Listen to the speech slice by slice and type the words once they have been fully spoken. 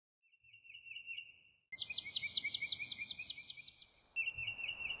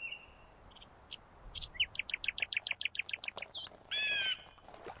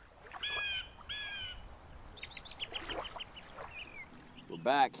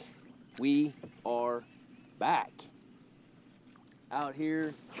back. We are back. Out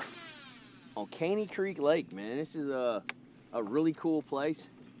here on Caney Creek Lake, man. This is a really cool place.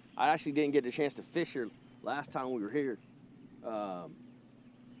 I actually didn't get the chance to fish here last time we were here. I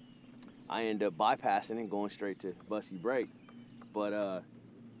ended up bypassing and going straight to Bussey Break. But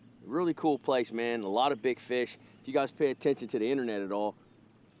really cool place, man. A lot of big fish. If you guys pay attention to the internet at all,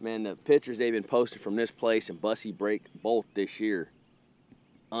 man, the pictures they've been posting from this place and Bussey Break both this year,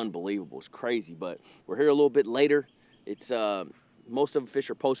 unbelievable. It's crazy. But we're here a little bit later. It's most of the fish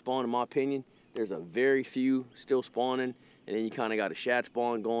are post-spawn, in my opinion. There's a very few still spawning, and then you kind of got a shad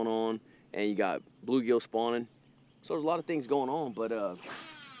spawn going on, and you got bluegill spawning. So there's a lot of things going on, but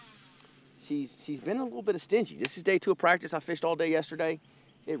she's been a little bit of stingy. This is day 2 of practice. I fished all day yesterday.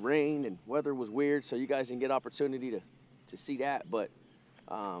 It rained and weather was weird, so you guys didn't get opportunity to see that. But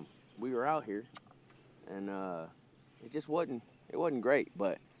we were out here, and it just wasn't great.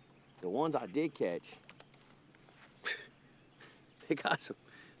 But the ones I did catch, they got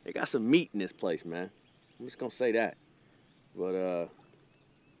some meat in this place, man. I'm just gonna say that. But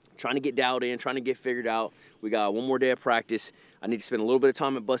trying to get dialed in, trying to get figured out. We got one more day of practice. I need to spend a little bit of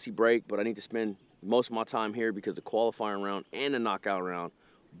time at Bussey Break, but I need to spend most of my time here because the qualifying round and the knockout round,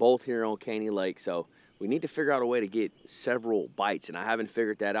 both here on Caney Lake. So we need to figure out a way to get several bites, and I haven't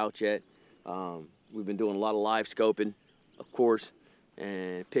figured that out yet. We've been doing a lot of live scoping, of course,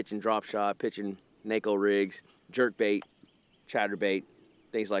 and pitching drop shot, pitching NACO rigs, jerk bait, chatterbait,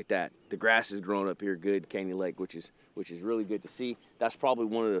 things like that. The grass has grown up here good in Caney Lake, which is really good to see. That's probably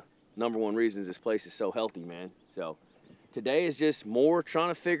one of the #1 reasons this place is so healthy, man. So today is just more trying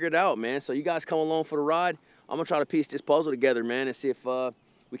to figure it out, man. So you guys come along for the ride. I'm gonna try to piece this puzzle together, man, and see if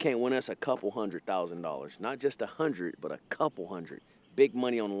we can't win us a couple $100,000. Not just 100, but a couple hundred. Big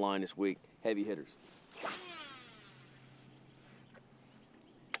money on the line this week. Heavy hitters.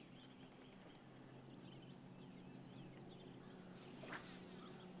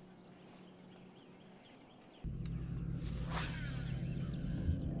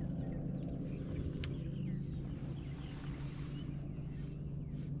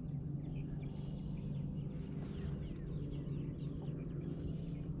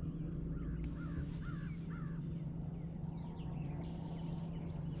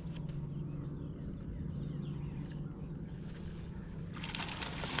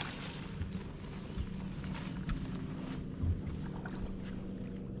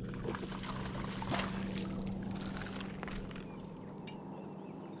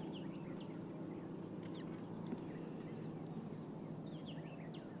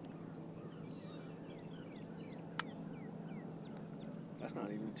 That's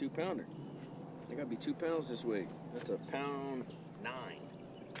not even a 2-pounder. They gotta be 2 pounds this week. That's a pound 9.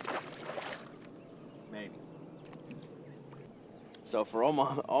 Maybe. So for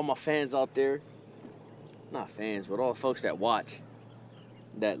all my fans out there, not fans, but all the folks that watch,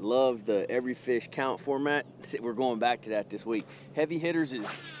 that love the every fish count format, we're going back to that this week. Heavy hitters is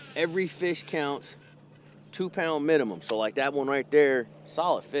every fish counts, 2-pound minimum. So like that one right there,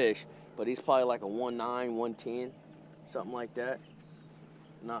 solid fish, but he's probably like a 1.9, 1.10, something like that.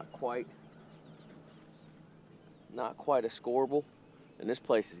 Not quite a scoreable. And this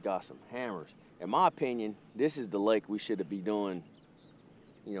place has got some hammers. In my opinion, this is the lake we should be doing,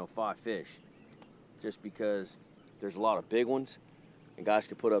 5 fish. Just because there's a lot of big ones and guys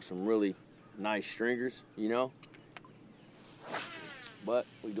can put up some really nice stringers, But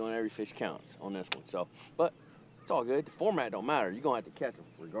we're doing every fish counts on this one. So, but it's all good. The format don't matter. You're gonna have to catch them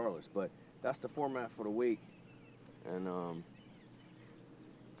regardless. But that's the format for the week. And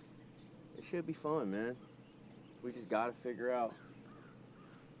it should be fun, man. We just gotta figure out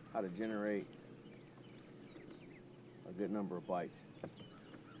how to generate a good number of bites.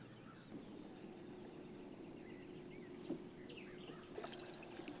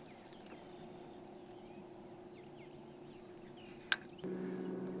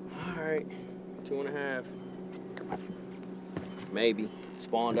 All right, 2.5. Maybe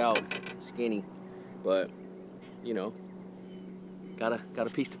spawned out skinny, but gotta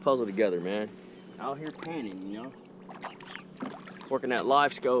piece the puzzle together, man. Out here panning, working that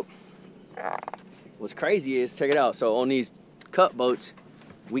live scope. What's crazy is, check it out. So on these cut boats,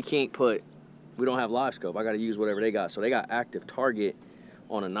 we don't have live scope. I gotta use whatever they got. So they got active target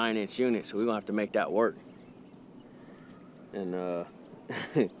on a 9-inch unit, so we're gonna have to make that work. And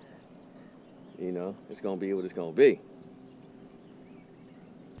it's gonna be what it's gonna be.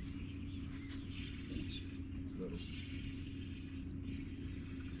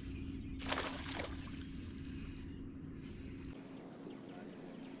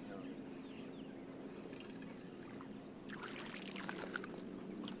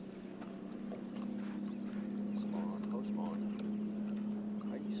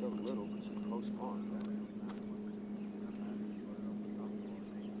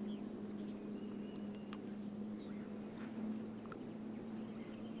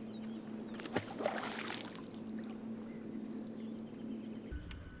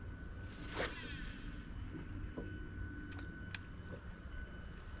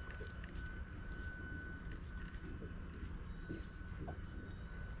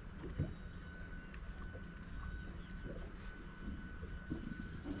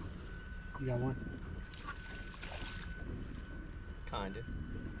 got one? Kinda.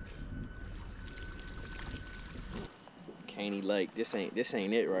 Caney Lake. This ain't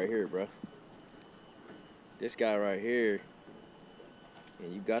it right here, bro. This guy right here,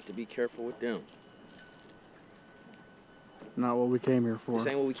 and you got to be careful with them. Not what we came here for. This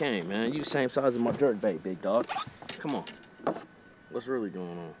ain't what we came, man. You the same size as my jerk bait, big dog. Come on. What's really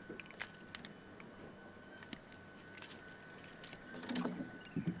going on?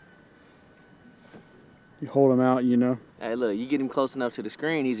 You hold him out, you know. Hey, look, you get him close enough to the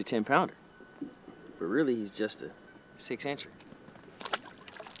screen, he's a 10-pounder. But really, he's just a 6-incher.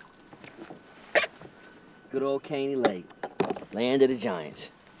 Good old Caney Lake, land of the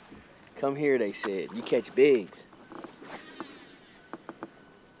giants. Come here, they said. You catch bigs.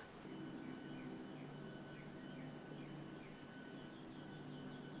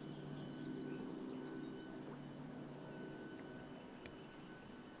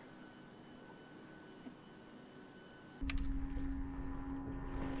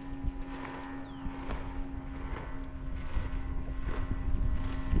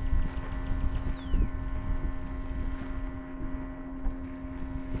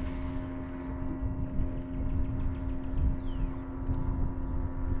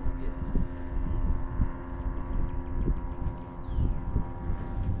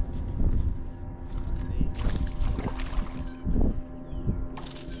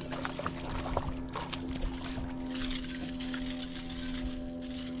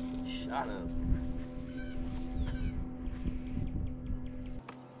 Shut up.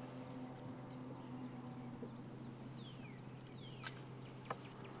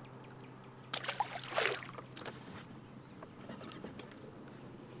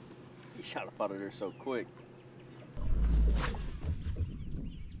 He shot up out of there so quick.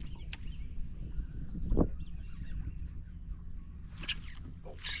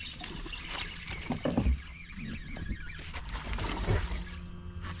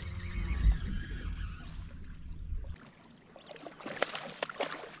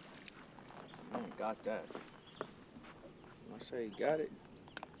 Got that. When I say he got it,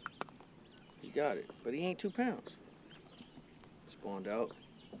 he got it. But he ain't 2 pounds. Spawned out.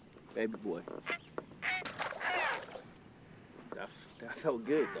 Baby boy. That felt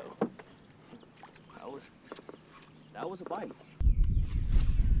good though. That was a bite.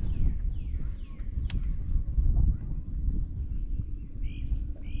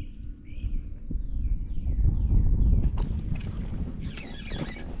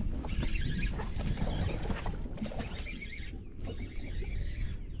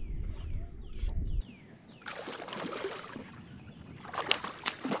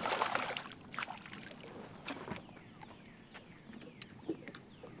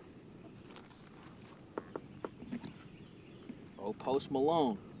 Oh, Post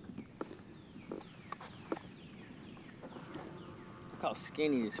Malone. Look how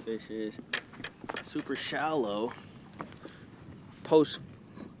skinny this fish is. Super shallow. Post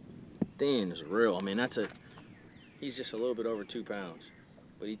thin is real. I mean, he's just a little bit over 2 pounds.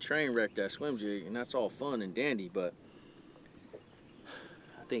 But he train wrecked that swim jig, and that's all fun and dandy, but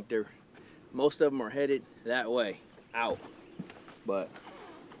I think most of them are headed that way, out. But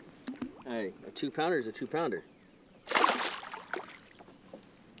hey, a 2-pounder is a 2-pounder.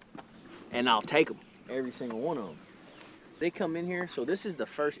 And I'll take them, every single one of them. They come in here, so this is the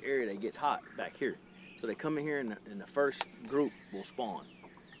first area that gets hot back here. So they come in here and the first group will spawn.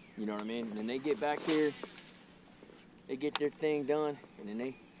 You know what I mean? And then they get back here, they get their thing done, and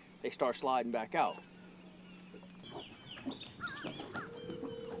then they start sliding back out.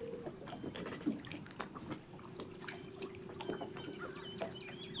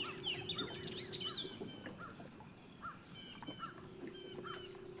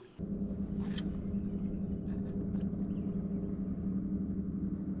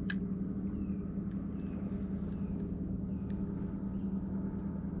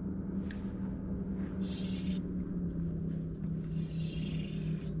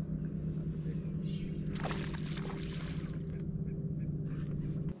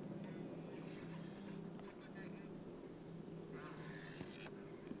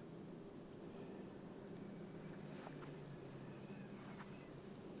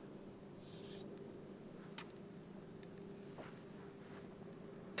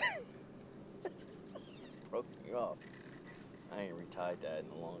 Broke me off. I ain't retied that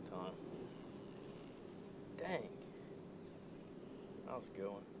in a long time. Dang. That was a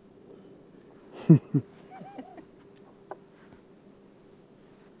good one.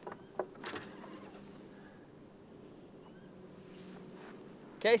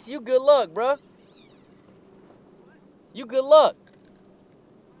 Casey, you good luck, bruh. You good luck.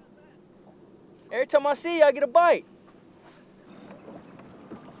 Every time I see you, I get a bite.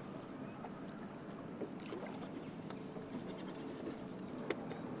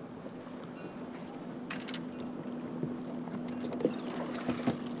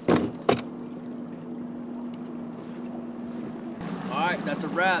 All right, that's a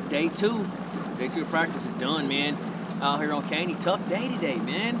wrap. Day two. Day two of practice is done, man. Out here on Caney, tough day today,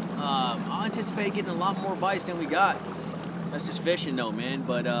 man. I anticipate getting a lot more bites than we got. That's just fishing though, man.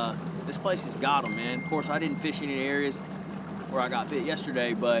 But this place has got them, man. Of course, I didn't fish any areas where I got bit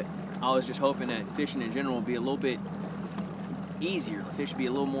yesterday, but I was just hoping that fishing in general would be a little bit easier. The fish would be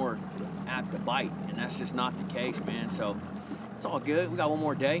a little more apt to bite, and that's just not the case, man. So it's all good. We got one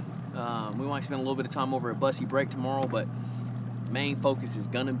more day. We might spend a little bit of time over at Bussey break tomorrow, but main focus is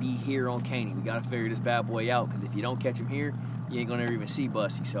gonna be here on Caney. We gotta figure this bad boy out, because if you don't catch him here, you ain't gonna ever even see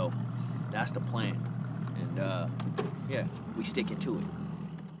Bussey. So that's the plan. And yeah, we sticking to it.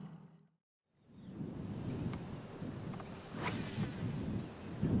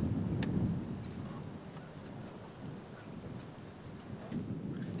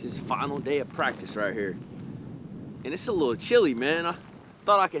 This is the final day of practice right here. And it's a little chilly, man. I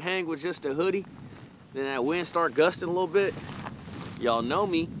thought I could hang with just a hoodie. Then that wind started gusting a little bit. Y'all know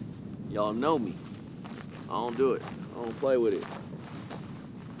me. Y'all know me. I don't do it. I don't play with it.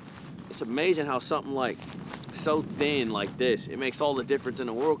 It's amazing how something like so thin like this, it makes all the difference in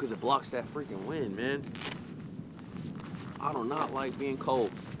the world, because it blocks that freaking wind, man. I do not like being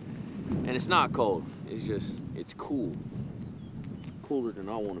cold. And it's not cold. It's just, it's cool. Cooler than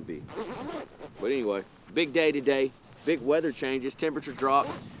I want to be. But anyway, big day today. Big weather changes, temperature drop,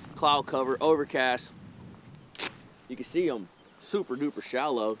 cloud cover, overcast. You can see them super duper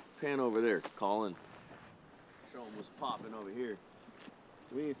shallow. Pan over there, Colin. Show them what's popping over here.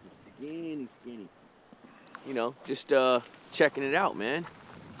 We had some skinny. You know, just checking it out, man.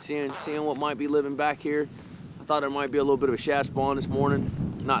 Seeing what might be living back here. I thought there might be a little bit of a shad spawn this morning.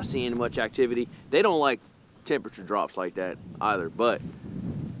 Not seeing much activity. They don't like temperature drops like that either, but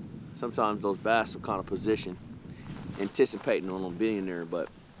sometimes those bass will kind of position, anticipating on them being there, but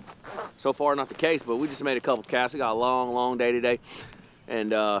so far not the case. But we just made a couple casts. We got a long day today, and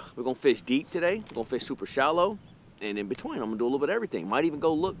we're gonna fish deep today. We're gonna fish super shallow, and in between I'm gonna do a little bit of everything. Might even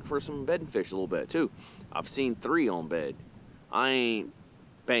go look for some bedding fish a little bit too. I've seen 3 on bed. I ain't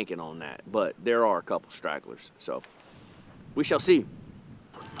banking on that, but there are a couple stragglers, so we shall see.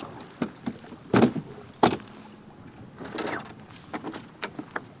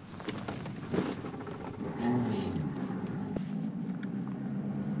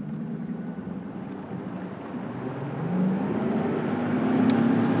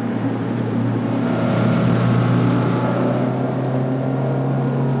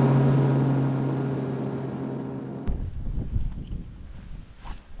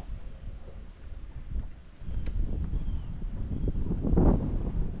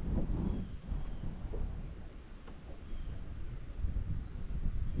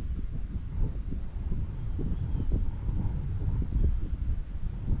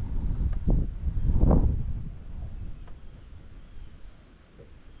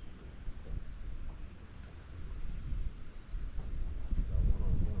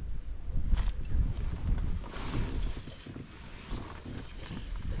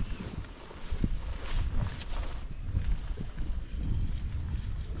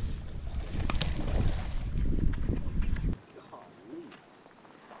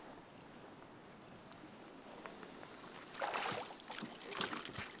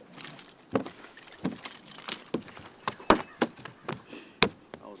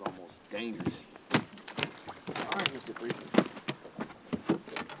 Dangerous. All right, Mr. Free.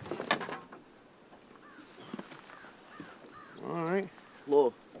 All right,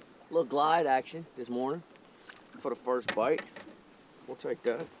 little glide action this morning for the first bite. We'll take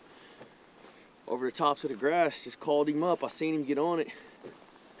that. Over the tops of the grass, just called him up. I seen him get on it.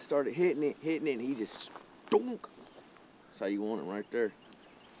 Started hitting it, and he just stunk. That's how you want it right there.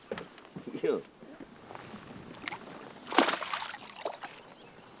 Yeah.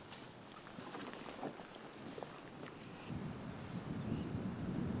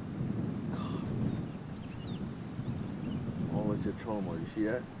 Your trauma, you see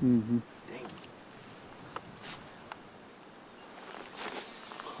that? Mm-hmm. Dang.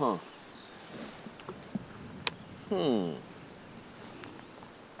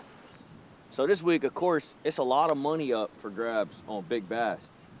 So this week, of course, it's a lot of money up for grabs on big bass.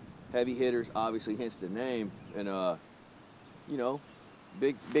 Heavy hitters, obviously, hence the name. And, you know,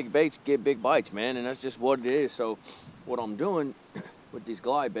 big baits get big bites, man. And that's just what it is. So what I'm doing with these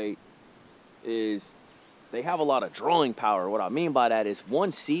glide bait is they have a lot of drawing power. What I mean by that is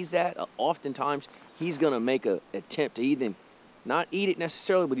one sees that, oftentimes he's gonna make an attempt to even not eat it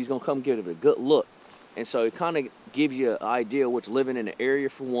necessarily, but he's gonna come give it a good look. And so it kind of gives you an idea of what's living in the area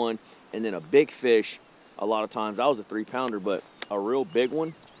for one, and then a big fish. A lot of times, I was a 3-pounder, but a real big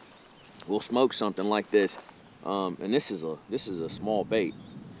one will smoke something like this. And this is a small bait.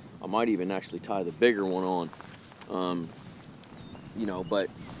 I might even actually tie the bigger one on. You know, but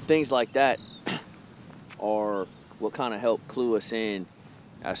things like that are what kind of help clue us in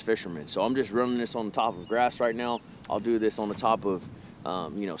as fishermen. So I'm just running this on the top of grass right now. I'll do this on the top of,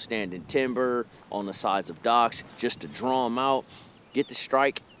 you know, standing timber, on the sides of docks, just to draw them out, get the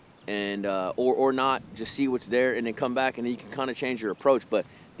strike, and or not, just see what's there, and then come back, and then you can kind of change your approach. But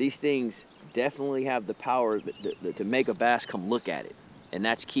these things definitely have the power to make a bass come look at it, and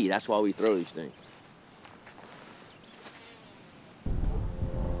that's key. That's why we throw these things.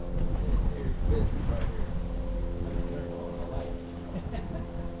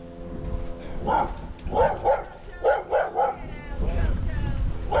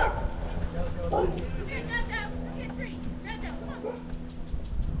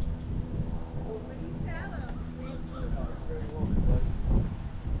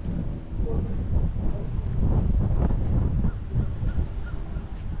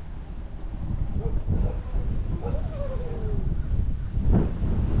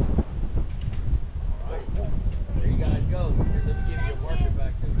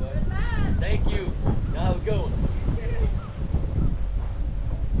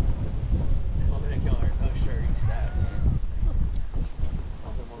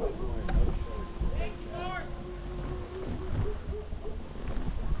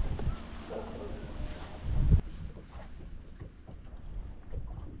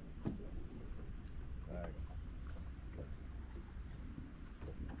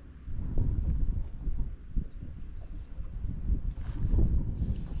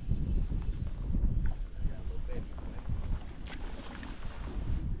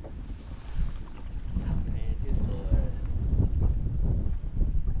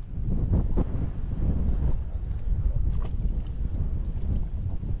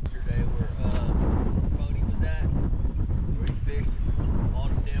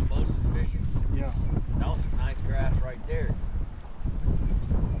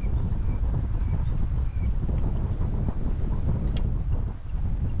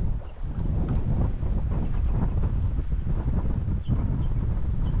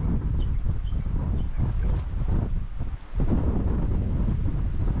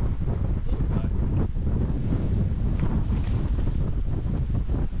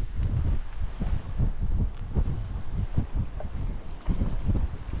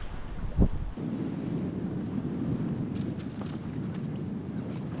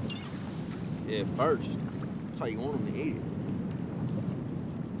 Yeah, first. That's how you want them to eat it.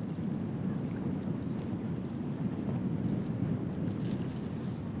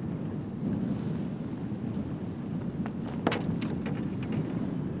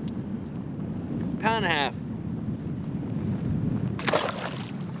 Pound and a half.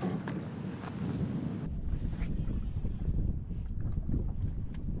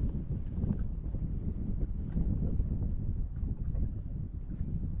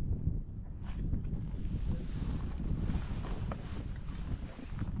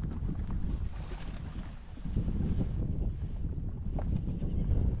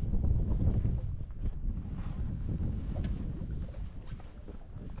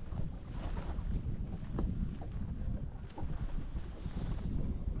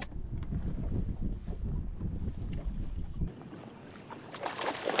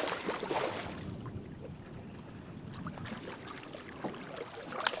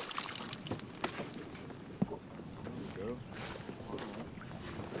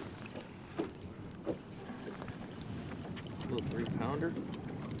 Little 3-pounder.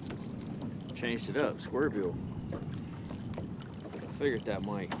 Changed it up, square bill. Figured that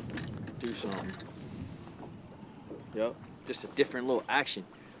might do something. Yep, just a different little action.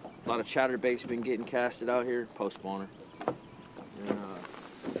 A lot of chatterbaits been getting casted out here, post spawner. And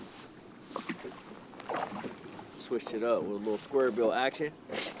switched it up with a little square bill action.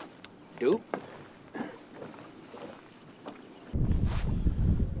 Dupe.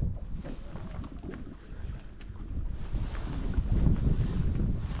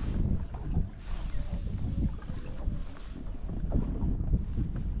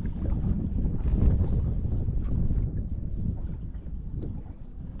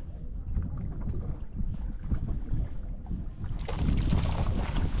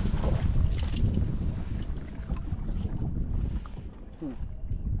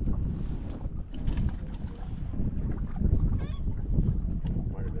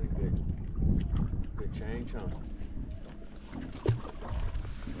 King chunk.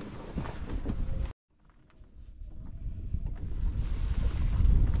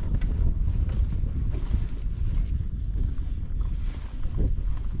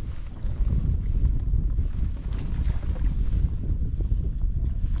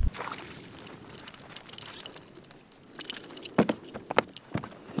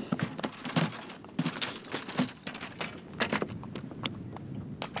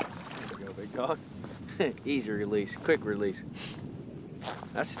 Dog. Easy release, quick release.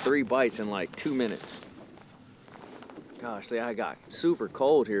 That's 3 bites in like 2 minutes. Gosh, see, I got super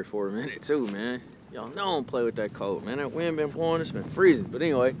cold here for a minute too, man. Y'all know I don't play with that cold, man. That wind been blowing, it's been freezing. But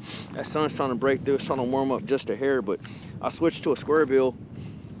anyway, that sun's trying to break through. It's trying to warm up just a hair, but I switched to a square bill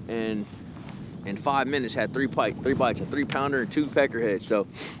and in 5 minutes had 3 bites, a 3-pounder and 2 peckerheads. So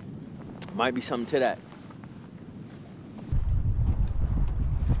might be something to that.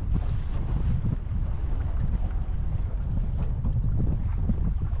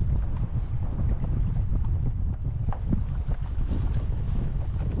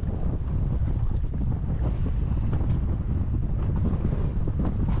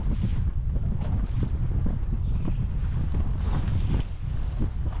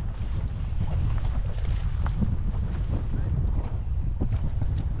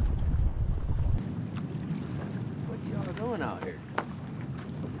 Out here.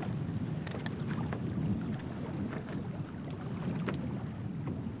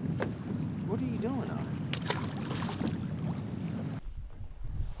 What are you doing out here?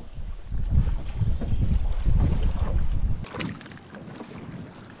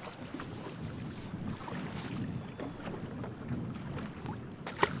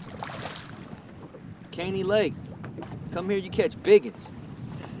 Caney Lake. Come here, you catch biggins.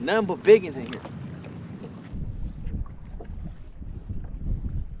 None but biggins in here.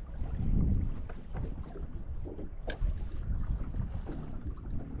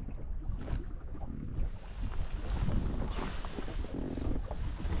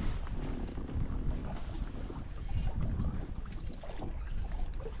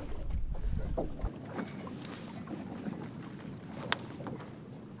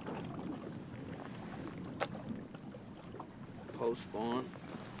 Post spawn,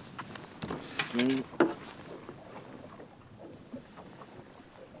 skinny.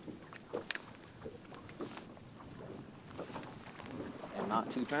 And not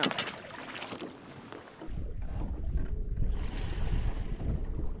 2 pounds.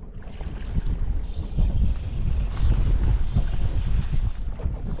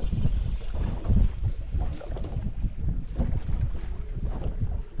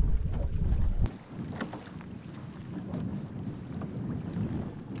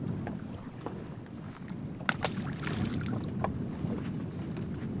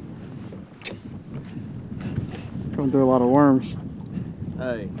 Going through a lot of worms.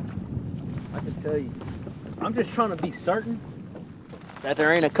 Hey, I can tell you, I'm just trying to be certain that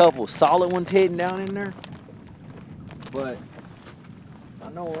there ain't a couple solid ones hidden down in there. But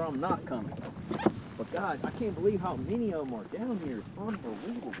I know where I'm not coming. But God, I can't believe how many of them are down here. It's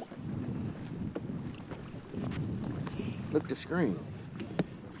unbelievable. Look at the screen.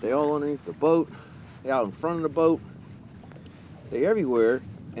 They all underneath the boat. They out in front of the boat. They everywhere.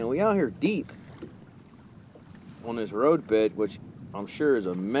 And we out here deep on this road bed, which I'm sure is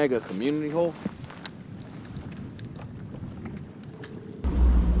a mega community hole.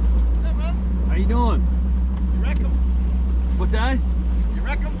 Hey, man. How you doing? You wreck 'em? What's that? You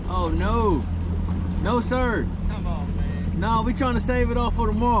wreck 'em? Oh, no. No, sir. Come on, man. No, we trying to save it all for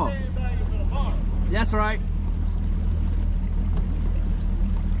tomorrow. Save value for tomorrow. That's right.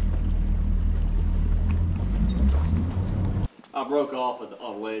 I broke off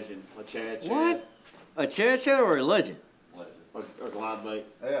a legend, a Chad. What? A Chad or a legend? Or glide bait.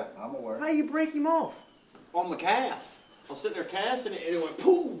 Yeah, I'm aware. How you break him off? On the cast. I was sitting there casting it and it went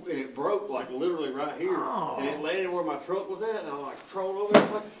poof and it broke like literally right here. Oh. And it landed where my truck was at and I like trolled over there. I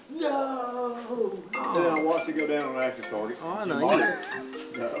was like, no! Oh. And then I watched it go down on an active target. Oh, I know.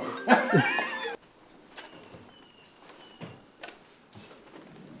 No.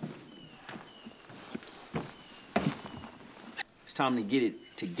 It's time to get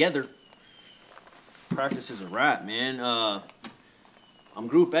it together. Practice is a wrap, man. I'm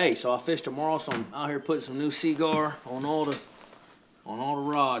Group A, so I fish tomorrow. So I'm out here putting some new Seagar on all the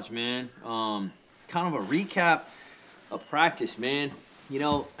rods, man. Kind of a recap of practice, man. You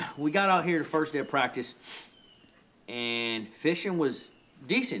know, we got out here the first day of practice, and fishing was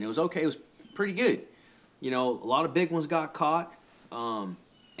decent. It was okay. It was pretty good. You know, a lot of big ones got caught, and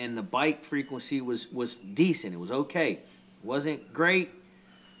the bite frequency was decent. It was okay. It wasn't great,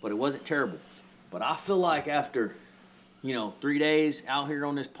 but it wasn't terrible. But I feel like after, 3 days out here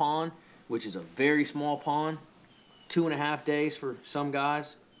on this pond, which is a very small pond, 2.5 days for some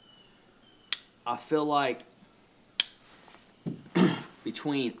guys, I feel like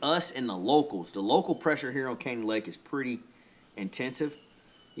between us and the locals, the local pressure here on Caney Lake is pretty intensive.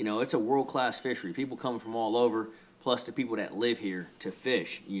 It's a world-class fishery. People coming from all over, plus the people that live here to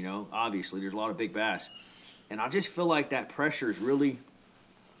fish, Obviously, there's a lot of big bass. And I just feel like that pressure is really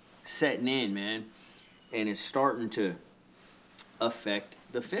setting in, man. And it's starting to affect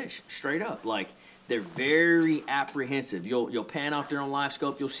the fish, straight up. Like, they're very apprehensive. You'll pan out there on live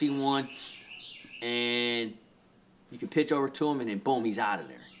scope, you'll see one, and you can pitch over to him, and then boom, he's out of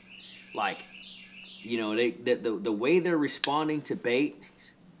there. Like, the way they're responding to bait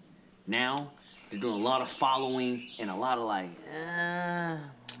now, they're doing a lot of following and a lot of like, I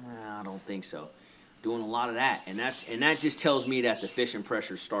don't think so. Doing a lot of that, and that just tells me that the fishing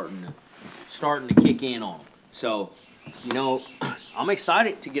pressure's starting to kick in on them. So, I'm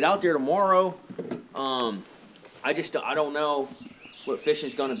excited to get out there tomorrow. I don't know what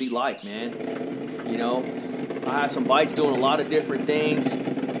fishing's gonna be like, man. I had some bites doing a lot of different things.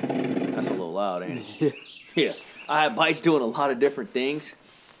 That's a little loud, ain't it? Yeah. I had bites doing a lot of different things.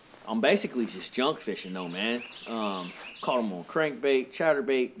 I'm basically just junk fishing though, man. Caught them on crankbait,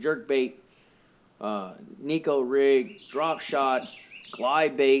 chatterbait, jerkbait, Nico rig, drop shot,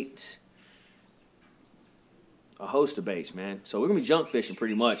 glide baits, a host of baits, man. So we're gonna be junk fishing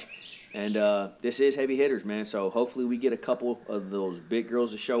pretty much. And this is heavy hitters, man. So hopefully we get a couple of those big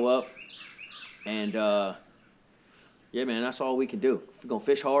girls to show up. And yeah, man, that's all we can do. If we're gonna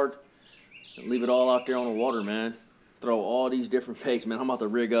fish hard, leave it all out there on the water, man. Throw all these different baits, man. I'm about to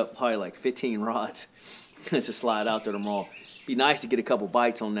rig up probably like 15 rods to slide out there tomorrow. Be nice to get a couple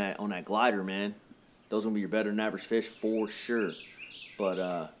bites on that glider, man. Those gonna be your better than average fish for sure.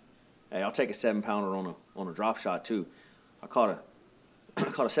 But hey, I'll take a 7-pounder on a drop shot too. I caught a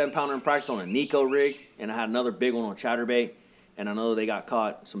 7-pounder in practice on a Nico rig, and I had another big one on chatterbait. And I know they got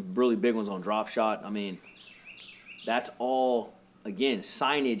caught some really big ones on drop shot. I mean, that's all, again,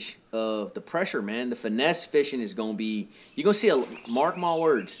 signage of the pressure, man. The finesse fishing is going to be, you're going to see, mark my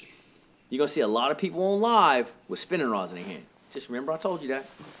words, you're going to see a lot of people on live with spinning rods in their hand. Just remember I told you that.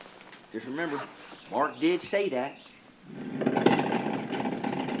 Just remember, Mark did say that.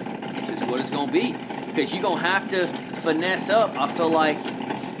 It's just what it's going to be. Because you're going to have to finesse up, I feel like,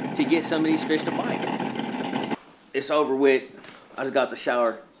 to get some of these fish to bite. It's over with. I just got the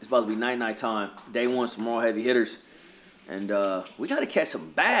shower. It's about to be night time. Day one, some more heavy hitters. And we got to catch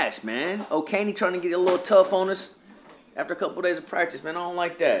some bass, man. Oh, Caney trying to get a little tough on us after a couple of days of practice, man. I don't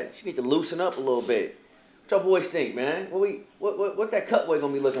like that. She need to loosen up a little bit. What y'all boys think, man? What that cut weight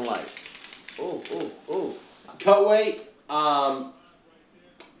going to be looking like? Oh. Cut weight, man,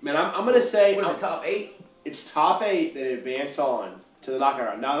 I'm going to say... What is it, top 8? It's top 8 that advance on to the knockout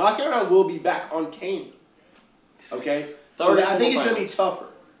round. Now, the knockout round will be back on Caney. Okay? So I think it's going to be tougher.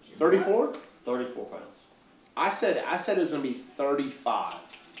 34? 34 pounds. I said it was going to be 35.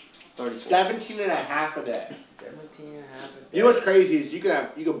 34. 17 and a half a day. 17 and a half a day. You know what's crazy is you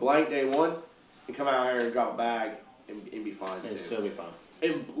can blank day one and come out here and drop a bag and be fine. And still be fine.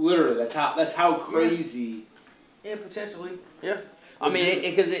 And literally, that's how crazy. Yeah, potentially. Yeah. I mean,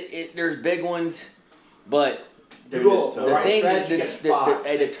 because there's big ones, but the thing,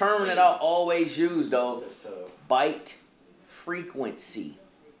 a determinant I always use though, bite frequency.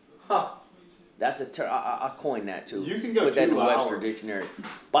 Huh. That's I coined that too. You can go put that in the 2 Webster hours. dictionary.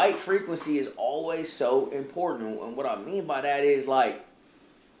 Bite frequency is always so important, and what I mean by that is like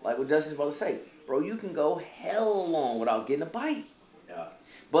what Dustin's about to say, bro. You can go hell long without getting a bite. Yeah.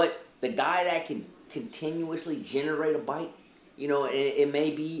 But the guy that can continuously generate a bite, it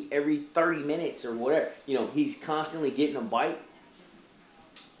may be every 30 minutes or whatever. He's constantly getting a bite.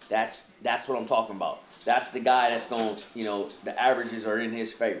 That's what I'm talking about. That's the guy that's going, the averages are in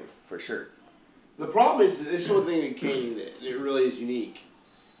his favor, for sure. The problem is, this one thing in Caney that really is unique,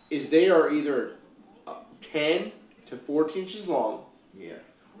 is they are either 10 to 14 inches long, Yeah.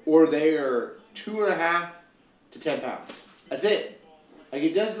 or they are 2.5 to 10 pounds. That's it. Like,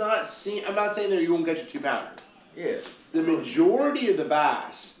 it does not seem, I'm not saying that you won't catch a 2-pounder. Yeah. The majority of the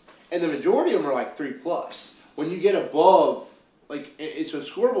bass, and the majority of them are like 3+. When you get above, like, it's a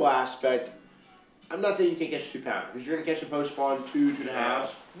scoreable aspect. I'm not saying you can't catch a 2-pounder, because you're going to catch a post spawn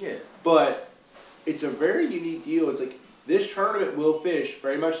 2.5. Yeah. But it's a very unique deal. It's like, this tournament will fish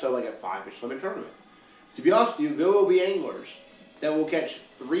very much so like a 5-fish limit tournament. To be honest with you, there will be anglers that will catch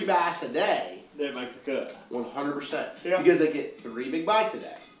 3 bass a day. They make the cut. 100%. Yeah. Because they get 3 big bites a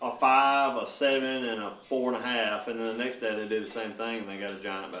day. A 5, a 7, and a 4.5, and then the next day they do the same thing and they got a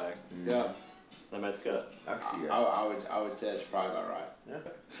giant bag. Yeah. They made the cut. I can see that. I would say that's probably about right. Yeah.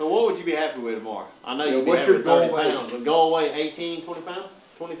 So what would you be happy with tomorrow? I know you'd be what's happy your with 30 goal weight? pounds. But goal weight 18, 20 pounds?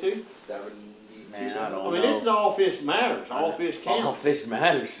 22? 70. Man, I don't I mean, know. this is all fish matters. All fish count. All fish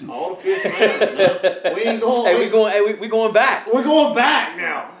matters. All the fish matter. No, we ain't going. Hey, we going back. We're going back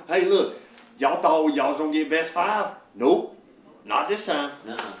now. Hey, look, y'all thought y'all was gonna get best 5? Nope, not this time.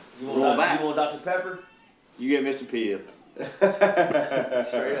 You Going want back. You want Dr. Pepper? You get Mr. Pibb.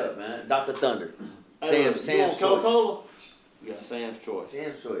 Straight up, man. Dr. Thunder. Hey, Sam's you want choice. Coca-Cola? You got Sam's choice.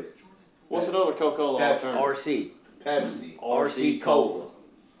 Sam's choice. What's another Coca-Cola Pepsi. alternative? RC. Pepsi. RC Cola.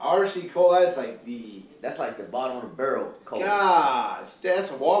 RC Cola, that's like the. That's like the bottom of the barrel Cola. Gosh, that's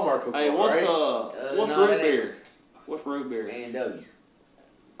a Walmart Coca-Cola, Hey, what's right? what's no, root that ain't- beer? What's root beer? A&W.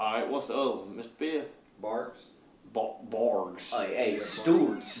 All right, what's the other one? Mr. Pibb? Barks. Bargs. Hey,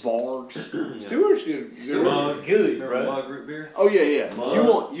 Stewart's. Bargs. Stewart's good. Stewart's good, Remember bro. mug root beer? Oh yeah, yeah.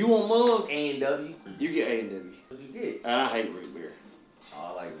 Mug. You want mug? A&W. You get A&W. What you get? And I hate root beer. Oh,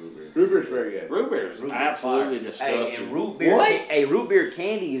 I like root beer. Root beer's very good. Root beer is Root beer absolutely fire. disgusting. Hey, and root beer. What? Hey, root beer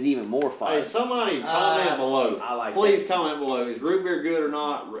candy is even more fire. Hey, somebody comment below. I like Please that. comment below. Is root beer good or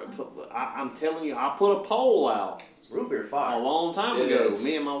not? I'm telling you, I put a poll out Root beer a fire. long time It ago. is.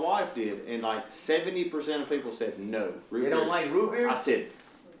 Me and my wife did, and like 70% of people said no. They don't like root beer? I said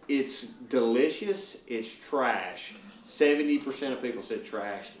it's delicious. It's trash. 70% of people said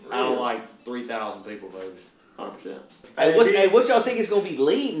trash. Out of Really? like 3,000 people voted. 100%. Hey, what y'all think is gonna be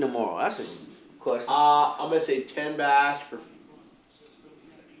lean tomorrow? That's a question. I'm gonna say 10 bass for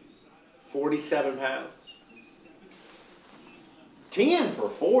 47 pounds. 10 for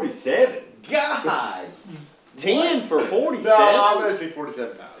 47. God. 10 for 47. No, I'm gonna say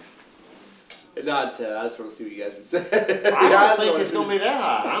 47 pounds. And not 10. I just want to see what you guys would say. I don't think it's going to be that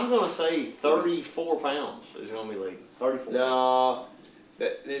high. I'm going to say 34 pounds is going to be legal. 34. No,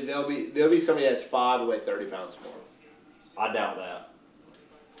 there'll be somebody that's 5 to weigh 30 pounds more. I doubt that.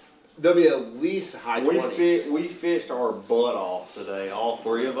 There'll be at least high 20s. We fished our butt off today, all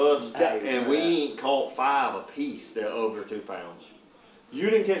 3 of us, Hey, and we ain't caught 5 apiece that over 2 pounds. You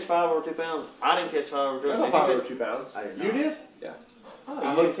didn't catch 5 over 2 pounds. I didn't catch 5 over 2 I pounds. got 5 Did over you 2 pounds. I did catch? not. You did? Yeah. Oh, I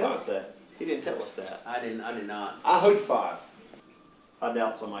he didn't hooked tell 5. us that. He didn't tell us that. I did not. I hooked 5. I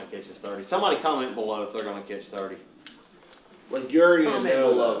doubt somebody catches 30. Somebody comment below if they're going to catch 30. Like you're gonna Comment know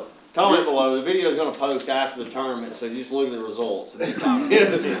below. though. Comment below. The video is going to post after the tournament, so just look at the results. And then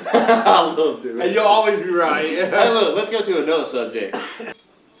comment. I love doing it. And you'll always be right. Hey, look, let's go to another subject.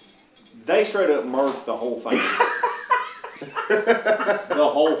 They straight up murked the whole family. The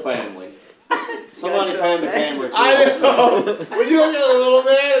whole family. Somebody pan the camera. I know. When you look at the little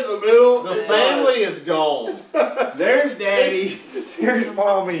man in the middle, The family is gone. There's daddy, there's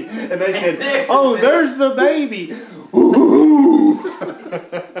mommy, and they said, "Oh, there's the baby." Ooh.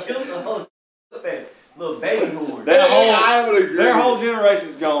 Killed the whole little baby horn. I would agree. Their whole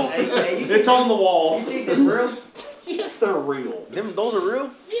generation's gone. Hey, It's on the wall. You think they're real? Yes, they're real. Those are real?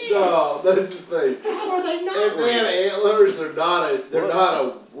 No, that's the thing. How are they not If they have real? antlers, they're not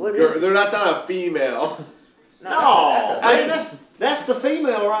a What girl. is- They're not a female. No, that's hey, that's the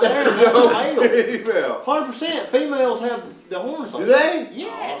female right there. That's the male. female. 100%. Females have the horns on. Do they?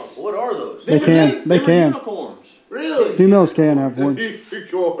 Yes. What are those? They can. They They're can. Unicorns. Really? Females can have horns.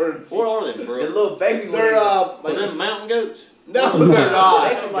 Unicorns. What are they, The bro? little baby They're ones. Are them mountain goats? no, they're They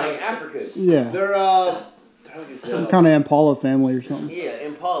not. from like Africa. Yeah. They're Kind of Impala family or something. Yeah,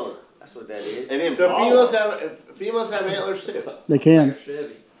 Impala. That's what that is. And then So females have antlers too. They can.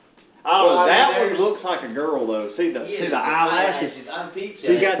 Chevy. I don't know. Well, I mean, That one there's- looks like a girl though. See the Yeah, eyelashes. I peeped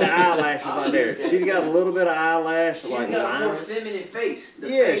She that. got the eyelashes on there. She's got a little bit of eyelash She's like got a more liner. feminine face. The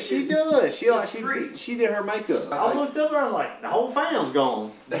Yeah, face she is- does. She like it's free. she did her makeup. I looked up and I was like, the whole fam's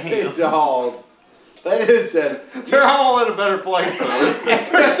gone. It's all. That is it. They're all in a better place though.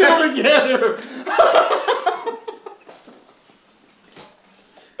 They're still together.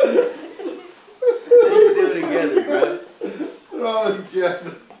 They still together, bro. Oh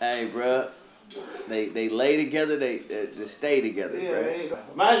god. Hey, bro. They lay together. They stay together, bro. Yeah,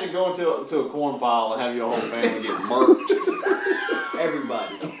 imagine going to a corn pile and have your whole family get murked.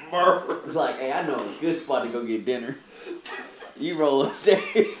 Everybody. Murked. It's like, hey, I know a good spot to go get dinner. You roll up there.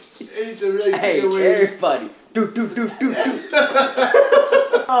 It's a really Hey, good way. everybody. Do.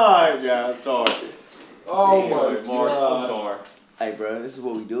 Alright, guys, sorry. Oh Anyway, my Mark, I'm god. sorry. Hey, bro, this is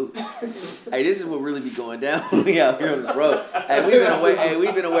what we do. Hey, this is what really be going down when we out here on this road. Hey,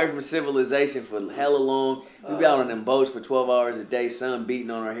 we've been away from civilization for hella long. We be out on them boats for 12 hours a day, sun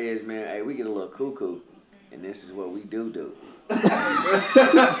beating on our heads, man. Hey, we get a little cuckoo. And this is what we do.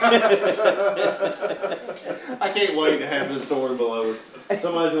 I can't wait to have this story below us.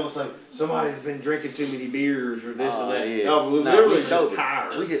 Somebody's gonna say somebody's been drinking too many beers or this and that. Yeah. No, we're No, literally we just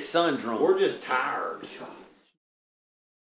tired. We just sun drunk. We're just tired.